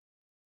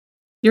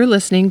You're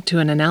listening to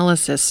an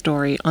analysis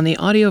story on the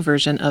audio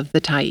version of The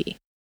Tyee.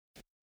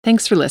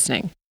 Thanks for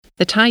listening.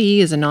 The Tyee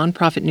is a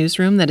nonprofit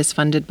newsroom that is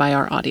funded by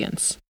our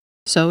audience.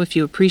 So if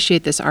you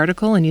appreciate this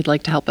article and you'd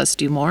like to help us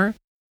do more,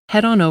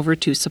 head on over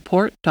to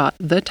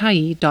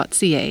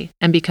support.thetyee.ca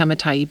and become a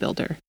Tyee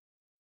builder.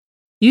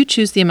 You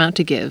choose the amount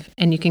to give,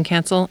 and you can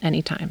cancel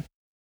anytime.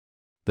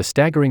 The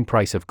Staggering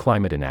Price of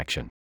Climate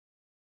Inaction.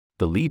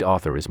 The lead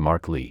author is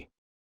Mark Lee.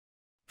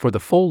 For the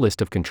full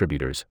list of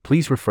contributors,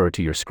 please refer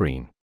to your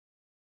screen.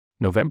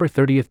 November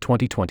 30,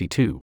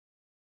 2022.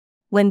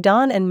 When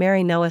Don and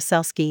Mary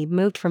Nowosielski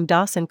moved from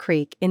Dawson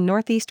Creek in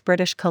northeast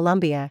British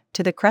Columbia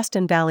to the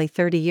Creston Valley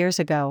 30 years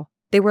ago,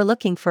 they were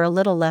looking for a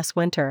little less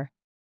winter.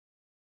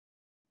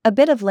 A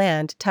bit of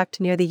land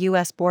tucked near the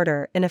U.S.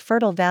 border in a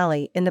fertile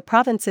valley in the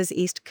province's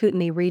East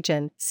Kootenay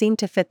region seemed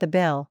to fit the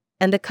bill,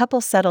 and the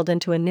couple settled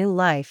into a new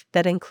life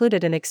that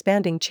included an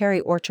expanding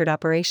cherry orchard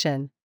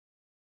operation.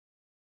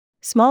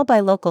 Small by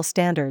local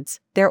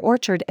standards, their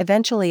orchard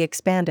eventually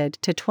expanded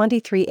to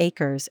 23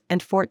 acres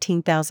and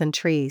 14,000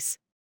 trees.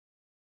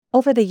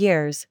 Over the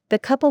years, the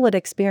couple would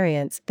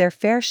experience their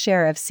fair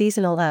share of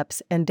seasonal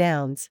ups and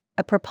downs,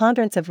 a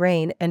preponderance of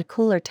rain and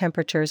cooler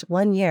temperatures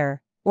one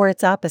year, or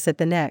its opposite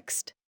the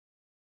next.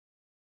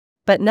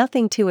 But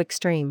nothing too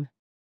extreme.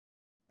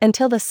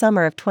 Until the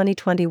summer of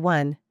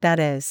 2021, that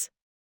is.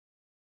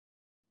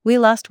 We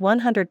lost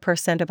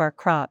 100% of our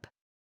crop.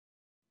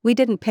 We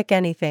didn't pick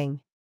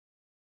anything.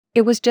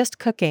 It was just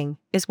cooking,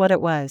 is what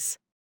it was.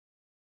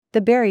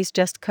 The berries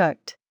just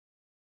cooked.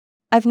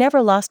 I've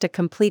never lost a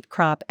complete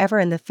crop ever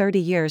in the 30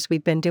 years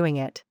we've been doing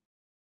it.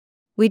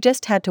 We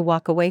just had to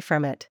walk away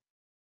from it.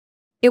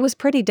 It was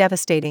pretty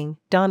devastating,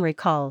 Don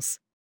recalls.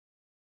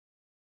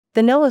 The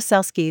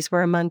Nowosielskis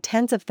were among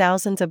tens of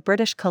thousands of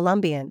British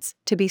Columbians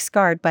to be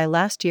scarred by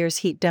last year's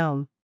heat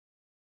dome.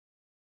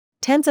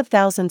 Tens of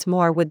thousands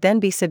more would then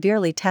be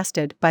severely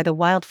tested by the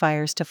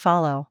wildfires to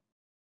follow.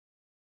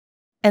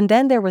 And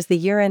then there was the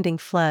year-ending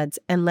floods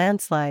and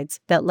landslides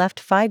that left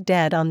 5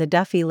 dead on the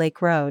Duffy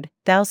Lake Road,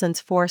 thousands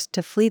forced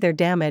to flee their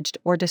damaged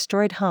or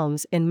destroyed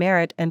homes in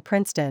Merritt and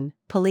Princeton,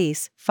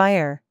 police,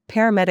 fire,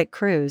 paramedic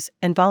crews,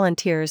 and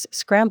volunteers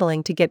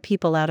scrambling to get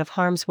people out of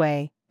harm's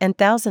way, and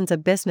thousands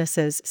of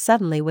businesses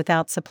suddenly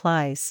without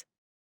supplies.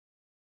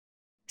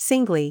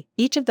 Singly,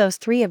 each of those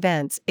 3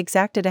 events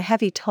exacted a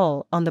heavy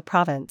toll on the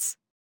province.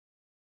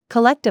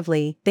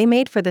 Collectively, they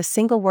made for the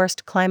single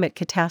worst climate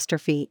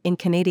catastrophe in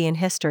Canadian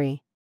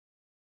history.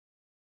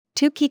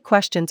 2 key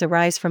questions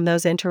arise from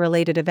those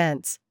interrelated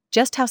events: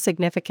 just how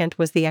significant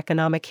was the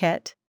economic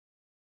hit?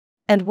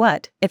 And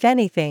what, if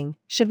anything,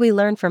 should we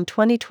learn from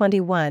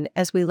 2021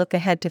 as we look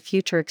ahead to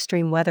future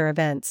extreme weather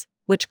events,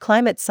 which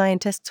climate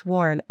scientists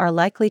warn are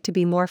likely to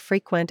be more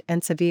frequent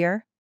and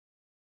severe?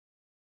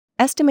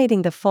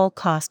 Estimating the full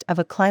cost of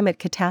a climate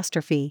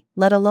catastrophe,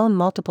 let alone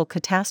multiple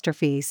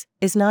catastrophes,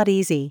 is not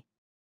easy.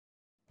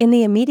 In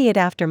the immediate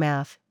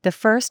aftermath, the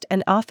first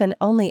and often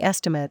only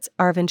estimates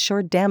are of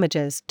insured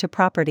damages to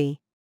property.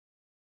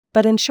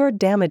 But insured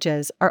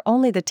damages are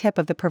only the tip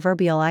of the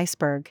proverbial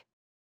iceberg.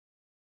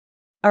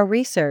 Our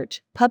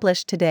research,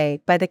 published today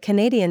by the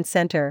Canadian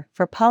Centre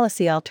for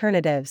Policy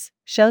Alternatives,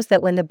 shows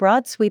that when the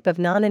broad sweep of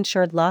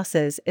non-insured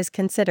losses is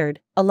considered,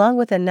 along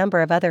with a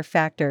number of other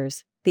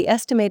factors, the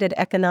estimated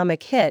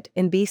economic hit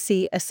in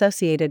BC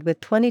associated with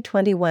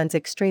 2021's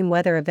extreme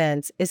weather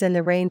events is in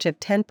the range of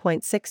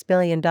 $10.6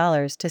 billion to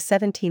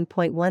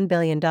 $17.1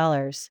 billion.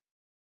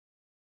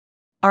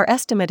 Our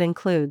estimate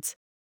includes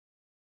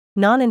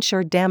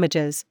non-insured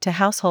damages to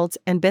households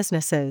and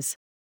businesses,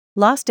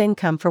 lost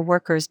income for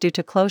workers due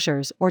to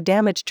closures or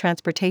damaged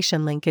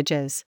transportation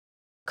linkages,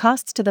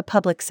 costs to the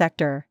public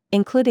sector,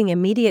 including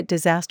immediate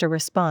disaster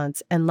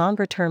response and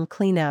longer-term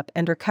cleanup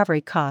and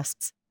recovery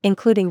costs,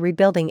 including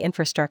rebuilding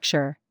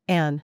infrastructure,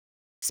 and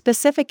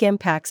specific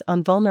impacts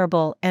on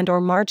vulnerable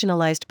and/or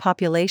marginalized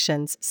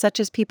populations such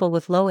as people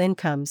with low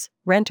incomes,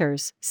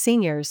 renters,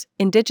 seniors,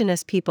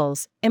 Indigenous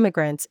peoples,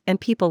 immigrants, and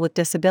people with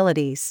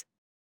disabilities.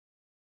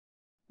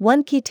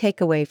 One key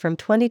takeaway from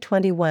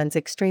 2021's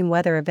extreme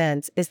weather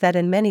events is that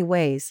in many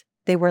ways,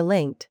 they were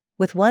linked,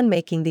 with one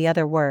making the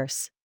other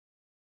worse.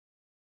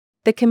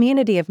 The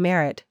community of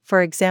Merritt,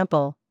 for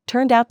example,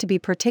 turned out to be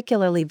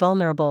particularly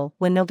vulnerable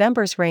when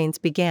November's rains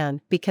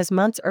began because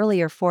months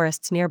earlier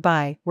forests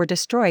nearby were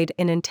destroyed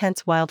in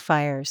intense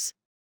wildfires.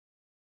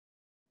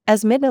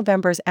 As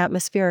mid-November's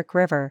atmospheric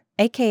river,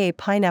 aka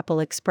Pineapple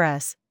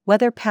Express,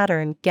 weather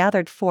pattern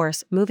gathered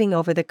force moving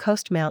over the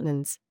coast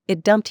mountains,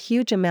 it dumped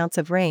huge amounts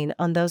of rain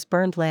on those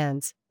burned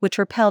lands, which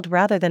repelled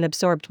rather than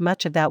absorbed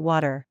much of that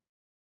water.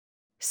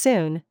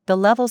 Soon, the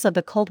levels of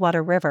the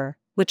Coldwater River,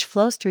 which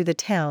flows through the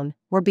town,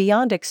 were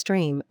beyond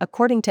extreme,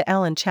 according to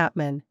Alan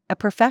Chapman, a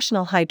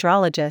professional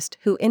hydrologist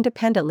who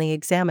independently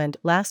examined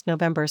last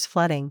November's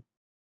flooding.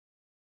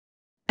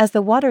 As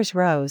the waters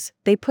rose,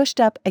 they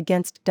pushed up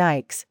against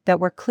dikes that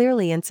were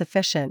clearly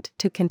insufficient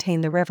to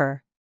contain the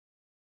river.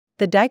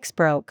 The dikes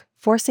broke,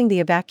 forcing the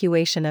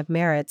evacuation of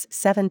Merritt's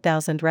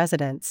 7,000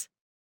 residents.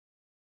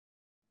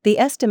 The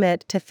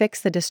estimate to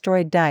fix the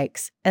destroyed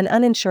dikes, an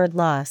uninsured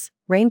loss,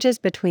 ranges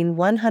between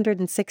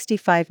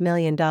 $165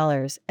 million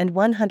and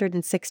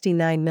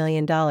 $169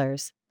 million,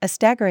 a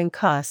staggering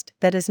cost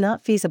that is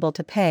not feasible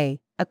to pay,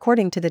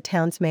 according to the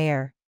town's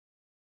mayor.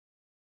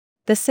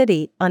 The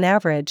city, on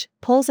average,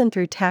 pulls in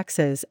through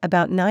taxes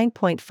about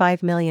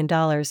 $9.5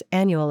 million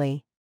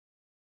annually.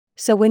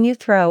 So when you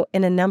throw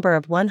in a number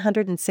of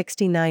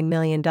 $169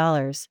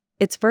 million,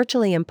 it's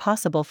virtually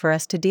impossible for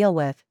us to deal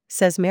with,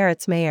 says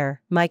Merritt's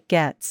mayor, Mike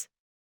Getz.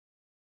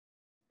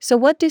 So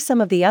what do some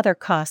of the other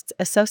costs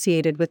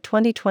associated with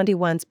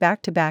 2021's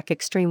back-to-back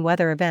extreme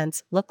weather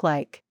events look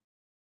like?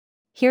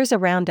 Here's a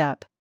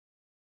roundup.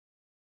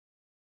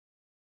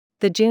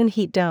 The June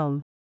heat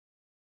dome.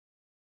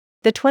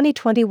 The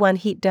 2021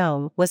 heat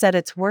dome was at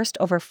its worst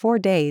over 4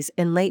 days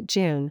in late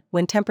June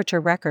when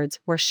temperature records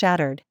were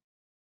shattered.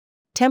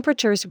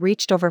 Temperatures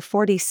reached over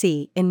 40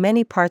 degrees in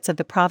many parts of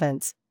the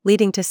province,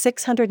 leading to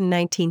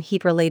 619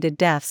 heat-related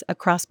deaths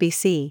across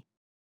BC.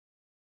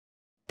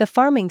 The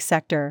farming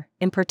sector,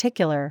 in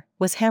particular,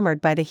 was hammered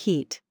by the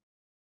heat.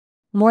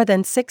 More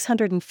than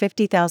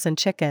 650,000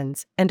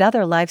 chickens and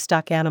other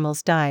livestock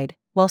animals died,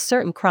 while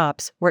certain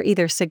crops were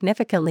either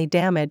significantly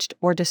damaged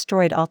or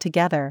destroyed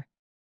altogether.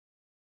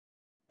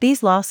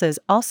 These losses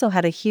also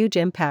had a huge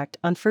impact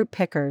on fruit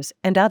pickers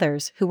and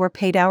others who were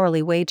paid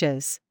hourly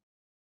wages.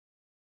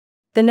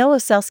 The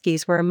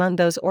Nowoselskis were among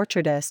those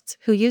orchardists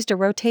who used a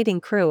rotating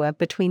crew of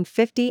between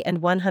 50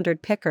 and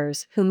 100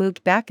 pickers who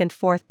moved back and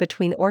forth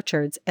between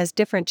orchards as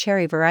different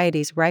cherry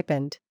varieties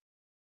ripened.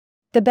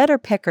 The better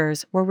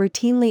pickers were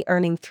routinely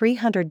earning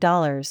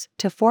 $300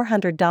 to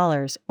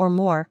 $400 or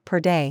more per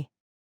day.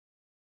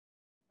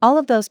 All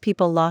of those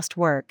people lost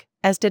work,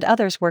 as did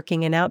others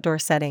working in outdoor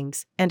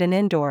settings and in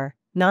indoor,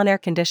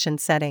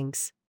 non-air-conditioned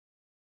settings.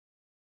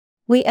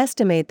 We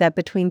estimate that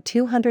between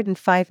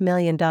 $205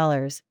 million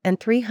and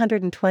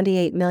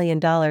 $328 million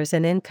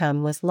in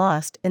income was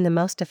lost in the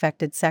most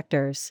affected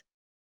sectors.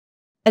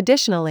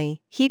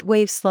 Additionally, heat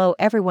waves slow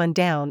everyone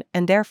down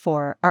and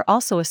therefore are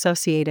also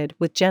associated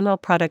with general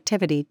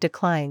productivity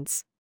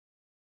declines.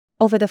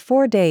 Over the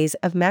 4 days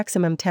of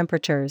maximum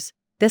temperatures,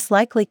 this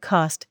likely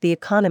cost the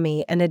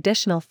economy an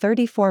additional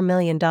 $34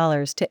 million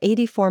to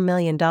 $84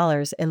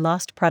 million in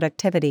lost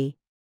productivity.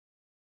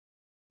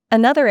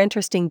 Another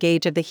interesting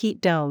gauge of the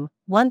heat dome,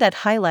 one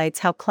that highlights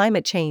how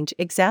climate change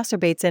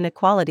exacerbates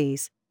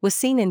inequalities, was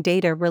seen in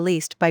data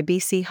released by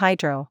BC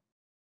Hydro.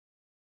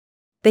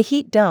 The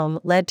heat dome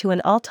led to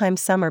an all-time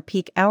summer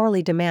peak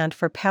hourly demand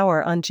for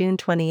power on June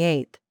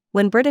 28,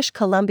 when British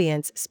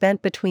Columbians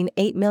spent between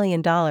 $8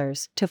 million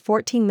to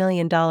 $14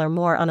 million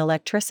more on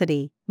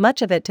electricity,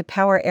 much of it to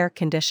power air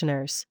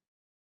conditioners.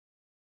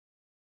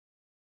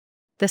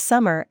 The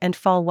summer and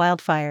fall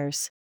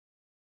wildfires.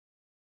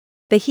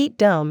 The heat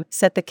dome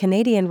set the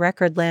Canadian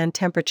record land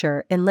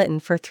temperature in Lytton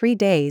for 3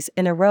 days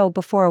in a row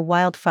before a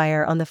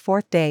wildfire on the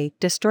 4th day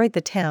destroyed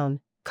the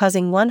town,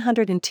 causing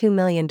 $102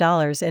 million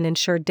in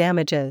insured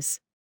damages.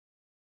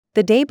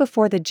 The day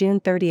before the June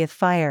 30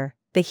 fire,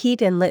 the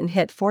heat in Lytton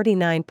hit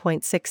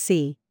 49.6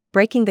 degrees,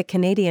 breaking the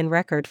Canadian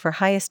record for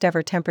highest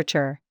ever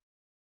temperature.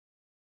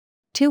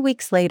 2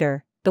 weeks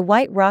later, the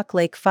White Rock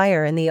Lake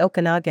fire in the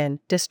Okanagan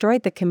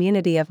destroyed the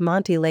community of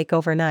Monty Lake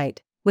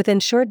overnight, with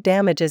insured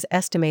damages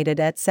estimated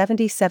at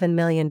 $77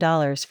 million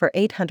for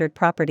 800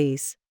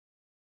 properties.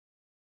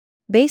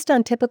 Based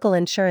on typical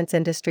insurance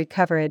industry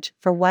coverage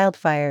for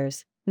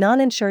wildfires,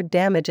 non-insured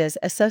damages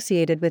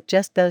associated with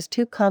just those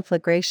 2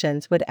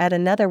 conflagrations would add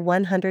another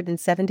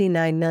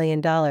 $179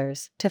 million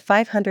to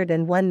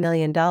 $501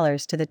 million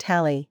to the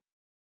tally.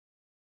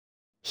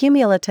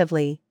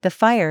 Cumulatively, the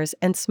fires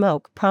and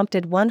smoke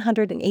prompted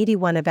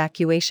 181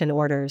 evacuation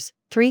orders,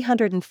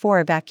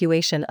 304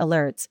 evacuation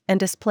alerts, and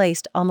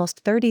displaced almost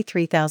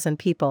 33,000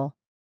 people.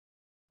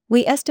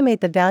 We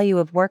estimate the value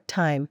of work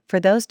time for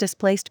those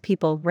displaced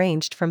people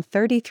ranged from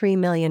 $33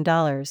 million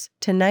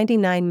to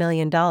 $99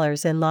 million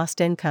in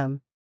lost income.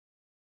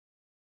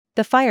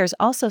 The fires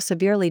also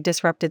severely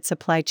disrupted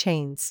supply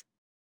chains.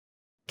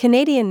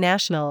 Canadian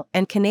National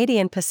and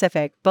Canadian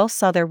Pacific both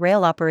saw their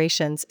rail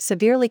operations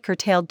severely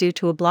curtailed due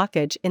to a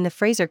blockage in the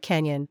Fraser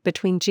Canyon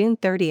between June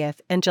 30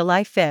 and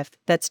July 5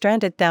 that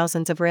stranded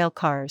thousands of rail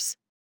cars.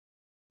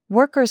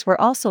 Workers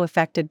were also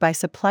affected by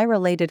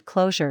supply-related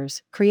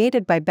closures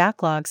created by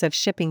backlogs of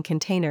shipping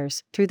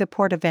containers through the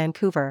Port of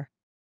Vancouver.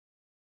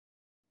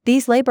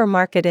 These labor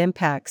market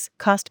impacts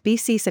cost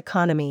BC's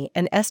economy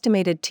an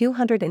estimated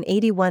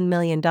 $281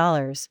 million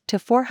to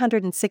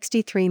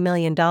 $463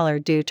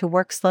 million due to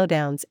work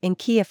slowdowns in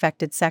key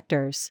affected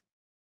sectors.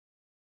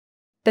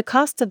 The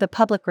costs of the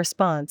public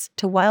response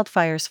to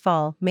wildfires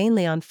fall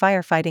mainly on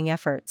firefighting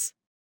efforts.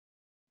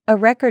 A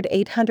record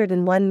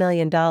 $801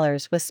 million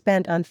was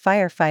spent on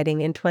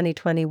firefighting in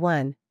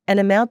 2021, an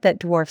amount that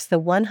dwarfs the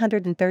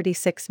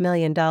 $136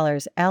 million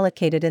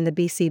allocated in the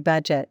BC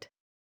budget.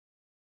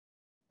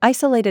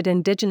 Isolated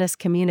Indigenous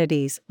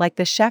communities like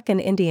the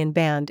Shaken Indian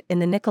Band in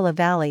the Nicola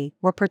Valley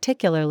were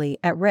particularly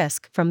at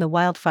risk from the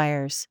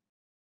wildfires.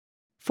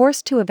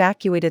 Forced to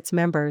evacuate its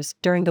members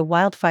during the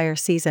wildfire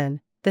season,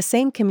 the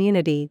same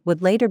community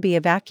would later be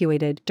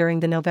evacuated during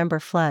the November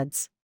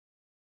floods.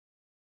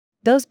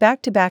 Those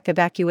back-to-back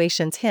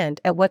evacuations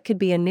hint at what could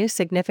be a new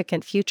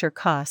significant future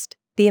cost,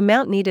 the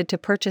amount needed to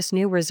purchase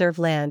new reserve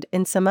land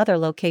in some other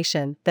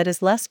location that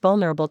is less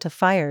vulnerable to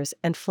fires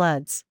and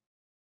floods.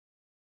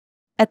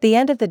 At the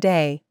end of the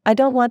day, I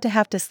don't want to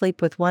have to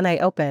sleep with one eye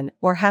open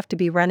or have to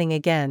be running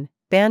again,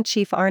 Band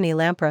Chief Arnie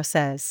Lampro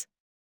says.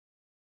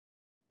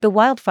 The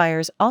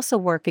wildfires also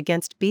work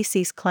against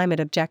BC's climate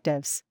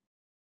objectives.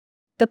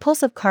 The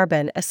pulse of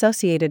carbon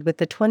associated with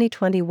the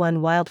 2021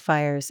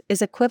 wildfires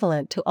is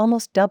equivalent to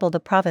almost double the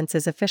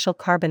province's official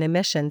carbon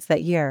emissions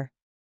that year.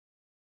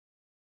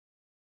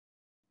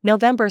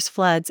 November's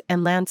floods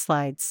and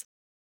landslides.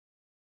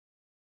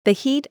 The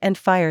heat and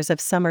fires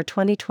of summer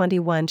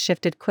 2021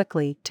 shifted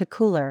quickly to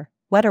cooler,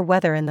 wetter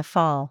weather in the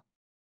fall.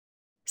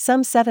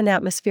 Some 7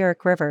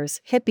 atmospheric rivers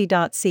hit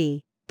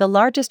B.C., the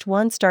largest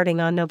one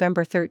starting on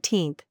November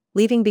 13,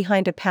 leaving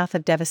behind a path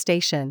of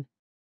devastation.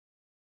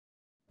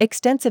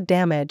 Extensive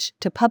damage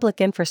to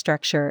public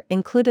infrastructure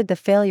included the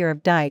failure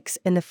of dikes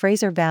in the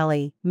Fraser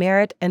Valley,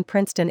 Merritt, and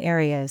Princeton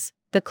areas,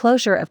 the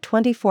closure of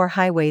 24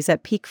 highways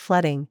at peak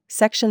flooding,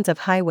 sections of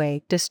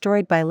highway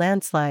destroyed by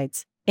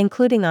landslides,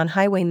 including on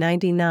Highway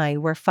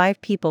 99 where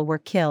 5 people were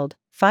killed,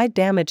 5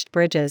 damaged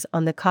bridges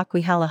on the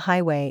Coquihalla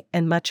Highway,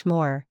 and much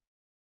more.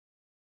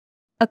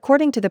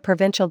 According to the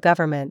provincial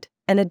government,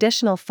 an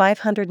additional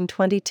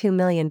 $522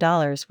 million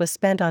was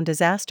spent on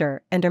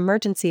disaster and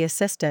emergency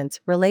assistance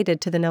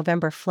related to the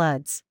November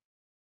floods.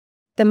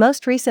 The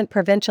most recent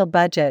provincial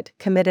budget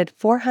committed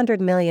 $400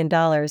 million in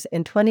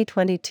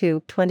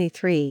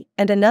 2022-23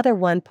 and another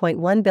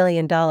 $1.1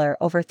 billion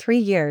over 3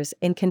 years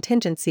in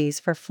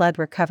contingencies for flood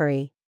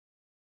recovery.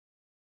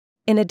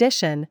 In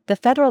addition, the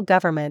federal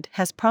government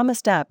has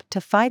promised up to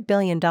 $5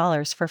 billion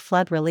for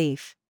flood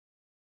relief.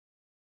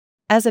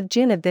 As of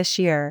June of this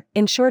year,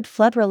 insured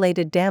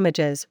flood-related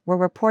damages were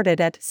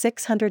reported at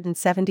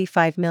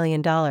 $675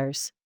 million.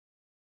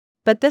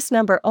 But this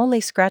number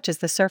only scratches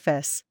the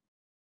surface.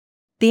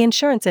 The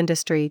insurance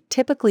industry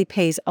typically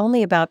pays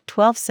only about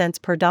 12 cents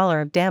per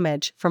dollar of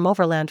damage from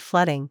overland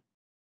flooding.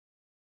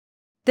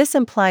 This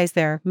implies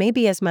there may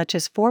be as much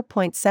as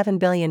 $4.7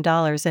 billion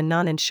in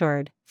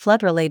non-insured,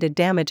 flood-related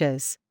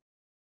damages.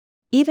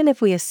 Even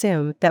if we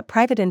assume that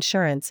private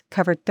insurance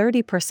covered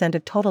 30%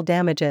 of total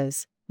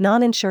damages,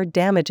 non-insured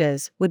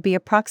damages would be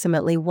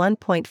approximately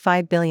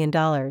 $1.5 billion.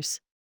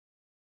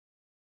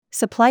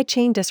 Supply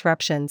chain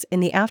disruptions in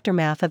the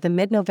aftermath of the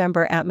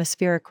mid-November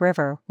atmospheric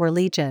river were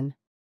legion.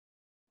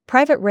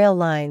 Private rail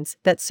lines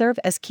that serve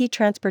as key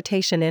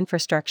transportation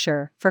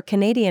infrastructure for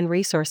Canadian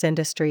resource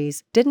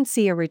industries didn't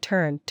see a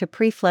return to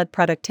pre-flood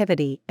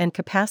productivity and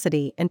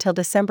capacity until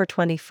December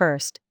 21,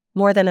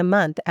 more than a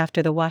month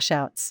after the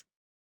washouts.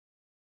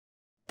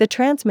 The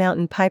Trans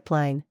Mountain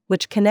Pipeline,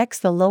 which connects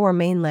the Lower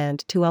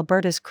Mainland to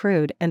Alberta's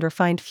crude and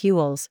refined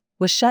fuels,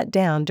 was shut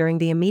down during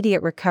the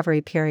immediate recovery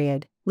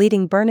period,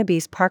 leading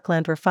Burnaby's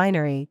Parkland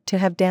refinery to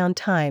have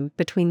downtime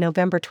between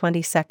November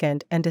 22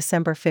 and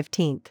December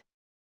 15.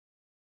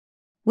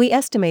 We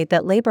estimate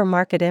that labor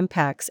market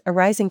impacts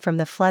arising from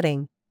the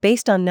flooding,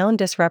 based on known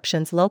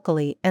disruptions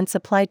locally and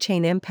supply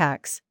chain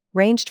impacts,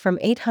 ranged from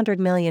 $800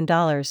 million to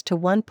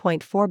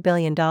 $1.4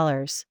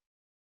 billion.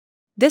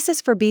 This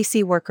is for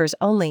BC workers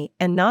only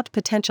and not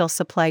potential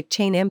supply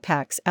chain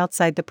impacts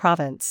outside the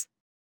province.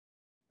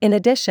 In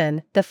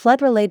addition, the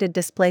flood-related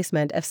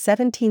displacement of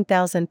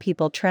 17,000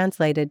 people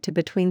translated to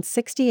between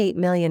 $68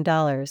 million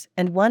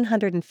and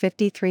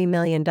 $153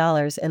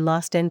 million in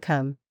lost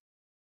income.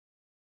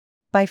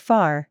 By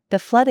far, the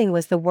flooding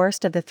was the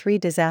worst of the 3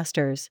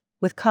 disasters,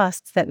 with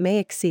costs that may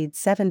exceed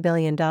 $7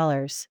 billion.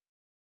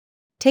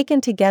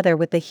 Taken together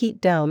with the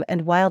heat dome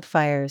and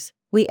wildfires,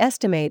 we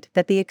estimate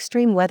that the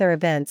extreme weather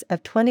events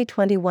of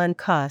 2021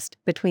 cost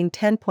between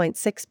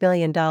 $10.6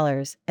 billion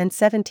and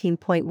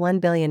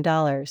 $17.1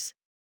 billion.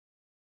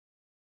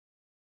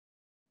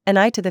 An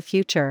eye to the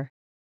future.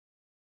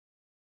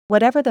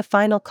 Whatever the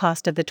final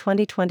cost of the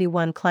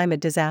 2021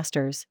 climate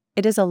disasters,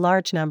 it is a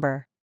large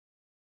number.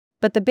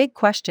 But the big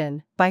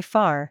question, by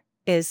far,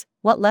 is,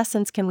 what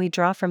lessons can we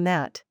draw from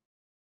that?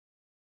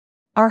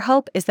 Our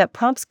hope is that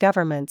prompts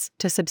governments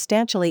to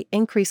substantially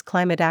increase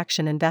climate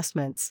action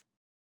investments.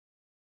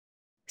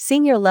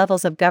 Senior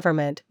levels of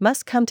government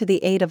must come to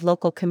the aid of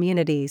local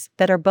communities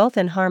that are both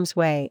in harm's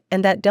way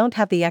and that don't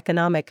have the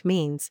economic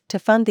means to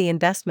fund the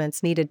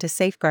investments needed to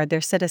safeguard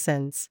their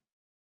citizens.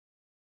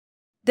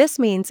 This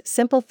means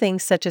simple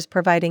things such as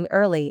providing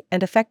early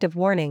and effective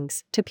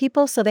warnings to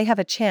people so they have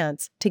a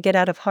chance to get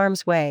out of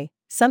harm's way,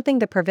 something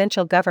the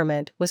provincial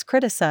government was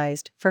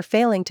criticized for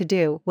failing to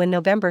do when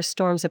November's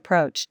storms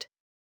approached.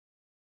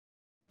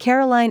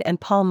 Caroline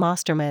and Paul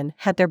Mosterman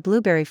had their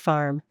blueberry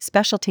farm,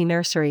 specialty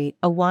nursery,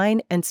 a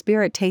wine and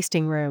spirit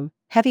tasting room,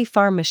 heavy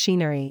farm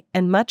machinery,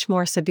 and much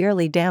more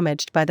severely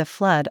damaged by the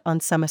flood on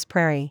Summis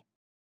Prairie.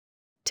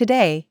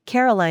 Today,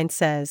 Caroline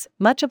says,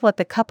 much of what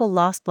the couple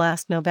lost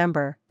last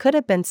November could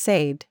have been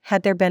saved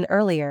had there been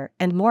earlier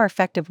and more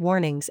effective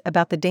warnings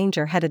about the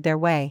danger headed their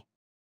way.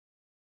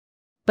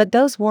 But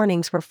those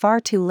warnings were far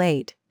too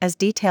late, as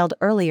detailed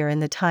earlier in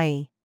the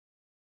Tyee.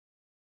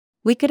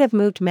 We could have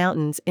moved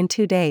mountains in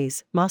 2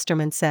 days,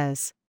 Mosterman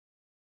says.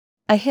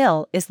 A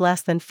hill is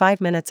less than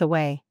 5 minutes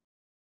away.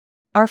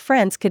 Our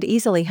friends could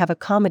easily have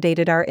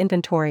accommodated our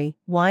inventory,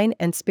 wine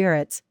and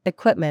spirits,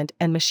 equipment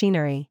and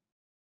machinery.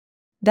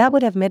 That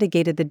would have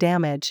mitigated the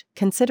damage,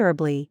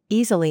 considerably,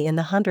 easily in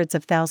the hundreds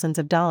of thousands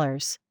of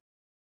dollars.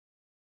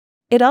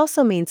 It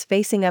also means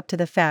facing up to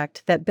the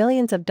fact that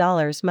billions of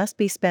dollars must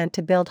be spent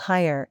to build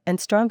higher and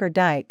stronger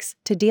dikes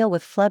to deal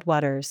with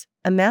floodwaters,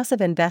 a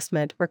massive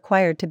investment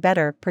required to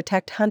better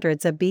protect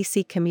hundreds of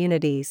BC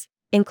communities,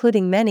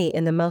 including many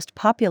in the most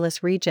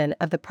populous region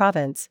of the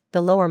province,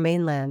 the Lower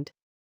Mainland.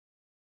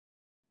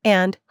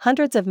 And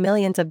hundreds of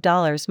millions of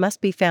dollars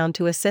must be found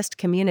to assist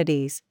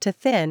communities to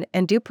thin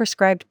and do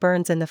prescribed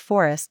burns in the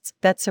forests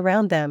that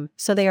surround them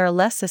so they are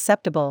less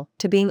susceptible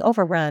to being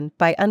overrun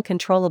by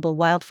uncontrollable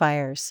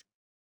wildfires.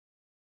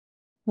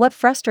 What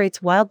frustrates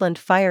wildland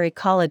fire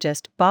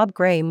ecologist Bob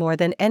Gray more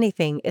than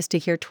anything is to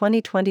hear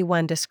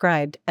 2021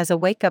 described as a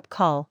wake-up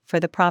call for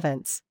the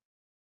province.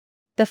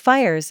 The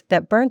fires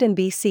that burned in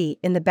BC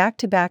in the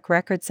back-to-back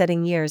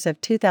record-setting years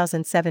of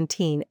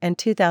 2017 and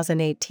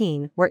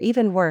 2018 were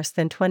even worse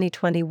than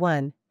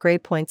 2021, Gray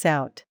points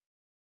out.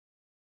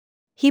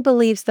 He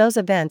believes those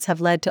events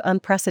have led to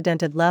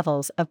unprecedented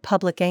levels of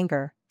public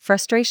anger,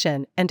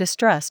 frustration, and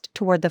distrust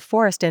toward the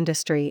forest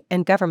industry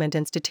and government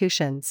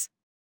institutions.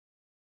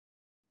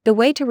 The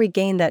way to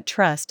regain that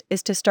trust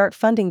is to start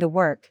funding the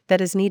work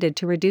that is needed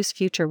to reduce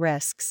future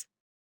risks.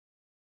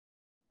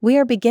 We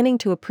are beginning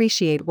to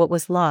appreciate what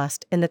was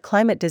lost in the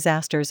climate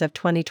disasters of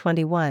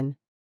 2021.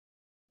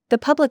 The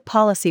public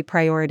policy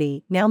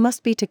priority now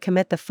must be to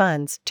commit the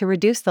funds to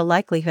reduce the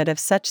likelihood of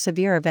such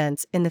severe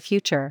events in the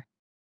future.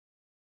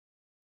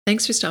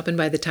 Thanks for stopping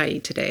by the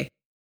Tyee today.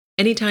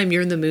 Anytime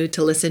you're in the mood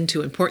to listen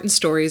to important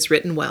stories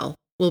written well,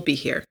 we'll be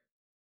here.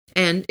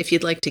 And if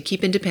you'd like to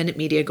keep independent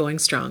media going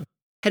strong,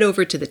 head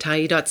over to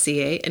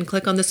thetyee.ca and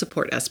click on the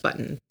Support Us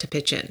button to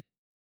pitch in.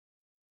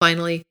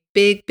 Finally,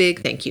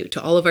 big thank you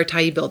to all of our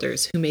Tyee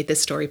builders who made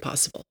this story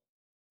possible.